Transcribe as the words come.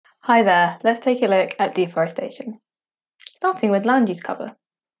Hi there, let's take a look at deforestation. Starting with land use cover.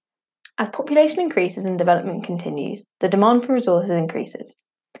 As population increases and development continues, the demand for resources increases.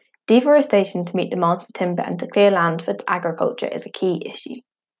 Deforestation to meet demands for timber and to clear land for agriculture is a key issue.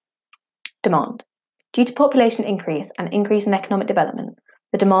 Demand. Due to population increase and increase in economic development,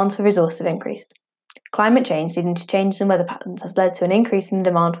 the demands for resources have increased. Climate change leading to changes in weather patterns has led to an increase in the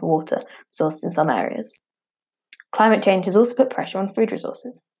demand for water resources in some areas. Climate change has also put pressure on food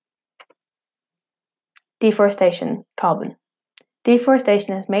resources. Deforestation, carbon.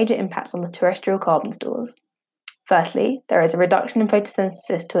 Deforestation has major impacts on the terrestrial carbon stores. Firstly, there is a reduction in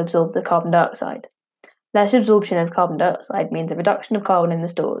photosynthesis to absorb the carbon dioxide. Less absorption of carbon dioxide means a reduction of carbon in the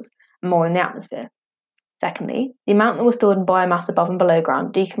stores and more in the atmosphere. Secondly, the amount that was stored in biomass above and below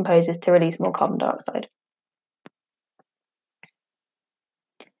ground decomposes to release more carbon dioxide.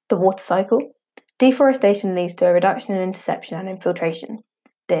 The water cycle. Deforestation leads to a reduction in interception and infiltration.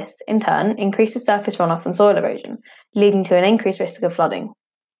 This, in turn, increases surface runoff and soil erosion, leading to an increased risk of flooding.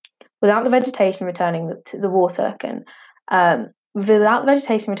 Without the vegetation returning the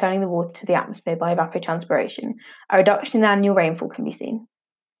water to the atmosphere by evapotranspiration, a reduction in annual rainfall can be seen.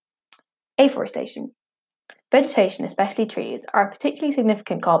 Afforestation. Vegetation, especially trees, are a particularly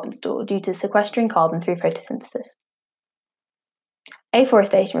significant carbon store due to sequestering carbon through photosynthesis.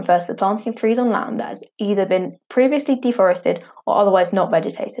 Afforestation refers to the planting of trees on land that has either been previously deforested or otherwise not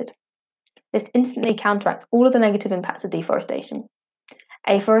vegetated. This instantly counteracts all of the negative impacts of deforestation.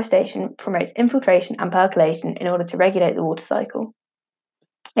 Afforestation promotes infiltration and percolation in order to regulate the water cycle.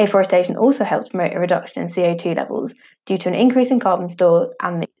 Afforestation also helps promote a reduction in CO2 levels due to an increase in carbon stored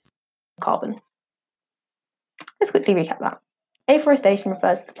and the carbon. Let's quickly recap that. Afforestation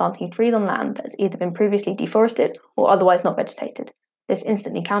refers to the planting of trees on land that has either been previously deforested or otherwise not vegetated. This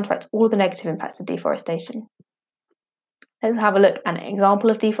instantly counteracts all the negative impacts of deforestation. Let's have a look at an example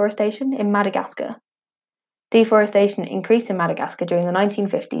of deforestation in Madagascar. Deforestation increased in Madagascar during the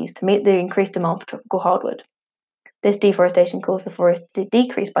 1950s to meet the increased demand for tropical hardwood. This deforestation caused the forest to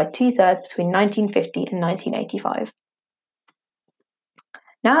decrease by 2/3 between 1950 and 1985.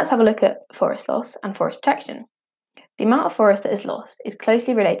 Now let's have a look at forest loss and forest protection. The amount of forest that is lost is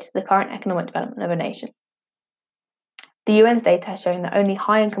closely related to the current economic development of a nation. The UN's data has shown that only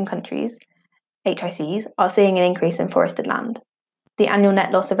high-income countries, HICs, are seeing an increase in forested land. The annual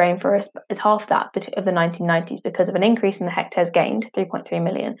net loss of rainforest is half that of the 1990s because of an increase in the hectares gained, 3.3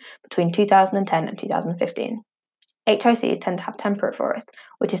 million, between 2010 and 2015. HICs tend to have temperate forest,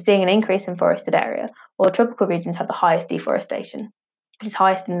 which is seeing an increase in forested area, while tropical regions have the highest deforestation, which is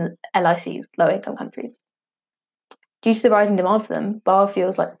highest in LICs, low-income countries. Due to the rising demand for them,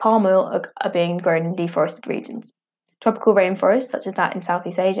 biofuels like palm oil are being grown in deforested regions. Tropical rainforests, such as that in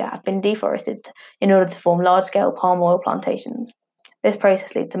Southeast Asia, have been deforested in order to form large-scale palm oil plantations. This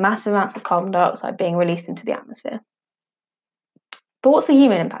process leads to massive amounts of carbon dioxide being released into the atmosphere. But what's the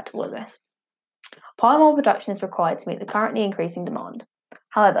human impact of all of this? Palm oil production is required to meet the currently increasing demand.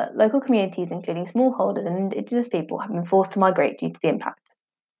 However, local communities, including smallholders and indigenous people, have been forced to migrate due to the impacts.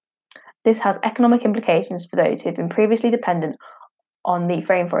 This has economic implications for those who have been previously dependent on the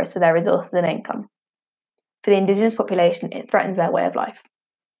rainforest for their resources and income. For the indigenous population, it threatens their way of life.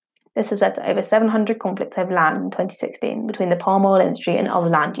 This has led to over 700 conflicts over land in 2016 between the palm oil industry and other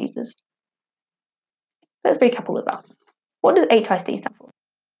land users. Let's recap all of that. What does HIC stand for?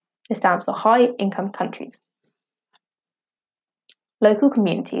 It stands for High Income Countries. Local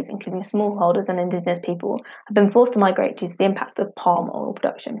communities, including smallholders and indigenous people, have been forced to migrate due to the impact of palm oil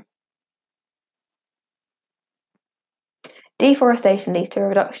production. Deforestation leads to a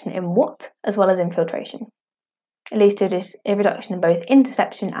reduction in what, as well as infiltration. It leads to a reduction in both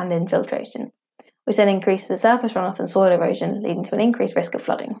interception and infiltration, which then increases the surface runoff and soil erosion, leading to an increased risk of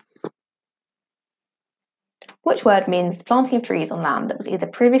flooding. Which word means planting of trees on land that was either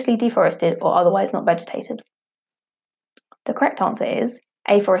previously deforested or otherwise not vegetated? The correct answer is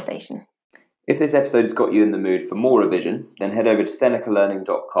afforestation. If this episode has got you in the mood for more revision, then head over to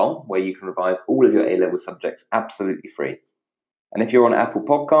senecalearning.com where you can revise all of your A-level subjects absolutely free. And if you're on Apple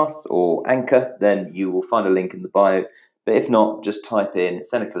Podcasts or Anchor, then you will find a link in the bio. But if not, just type in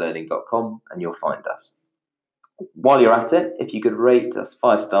senecalearning.com and you'll find us. While you're at it, if you could rate us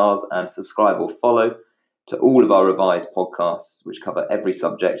 5 stars and subscribe or follow to all of our revised podcasts, which cover every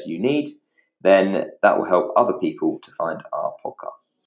subject you need, then that will help other people to find our podcasts.